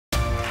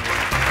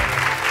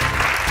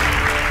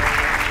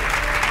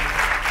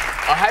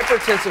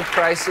hypertensive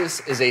crisis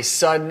is a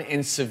sudden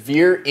and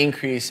severe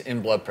increase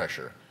in blood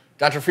pressure.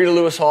 Dr. Freda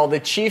Lewis-Hall, the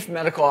Chief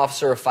Medical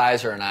Officer of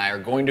Pfizer, and I are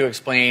going to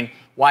explain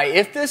why,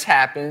 if this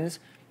happens,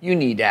 you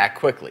need to act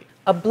quickly.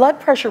 A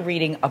blood pressure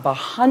reading of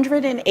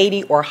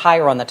 180 or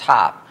higher on the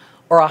top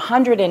or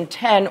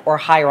 110 or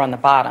higher on the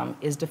bottom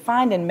is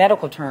defined in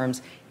medical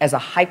terms as a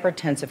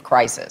hypertensive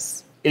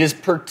crisis. It is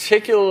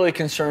particularly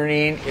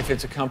concerning if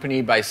it's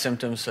accompanied by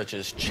symptoms such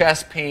as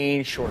chest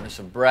pain, shortness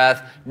of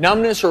breath,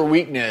 numbness, or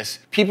weakness.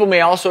 People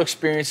may also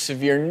experience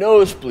severe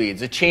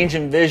nosebleeds, a change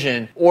in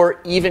vision, or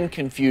even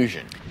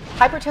confusion.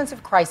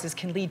 Hypertensive crisis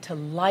can lead to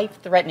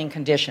life-threatening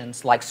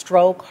conditions like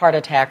stroke, heart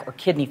attack, or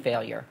kidney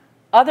failure.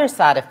 Other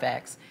side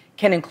effects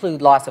can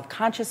include loss of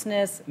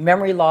consciousness,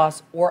 memory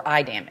loss, or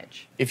eye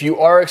damage. If you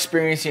are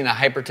experiencing a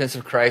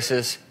hypertensive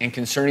crisis and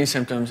concerning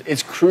symptoms,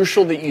 it's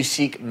crucial that you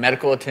seek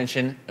medical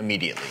attention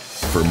immediately.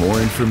 For more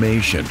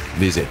information,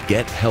 visit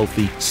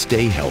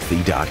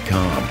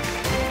gethealthystayhealthy.com.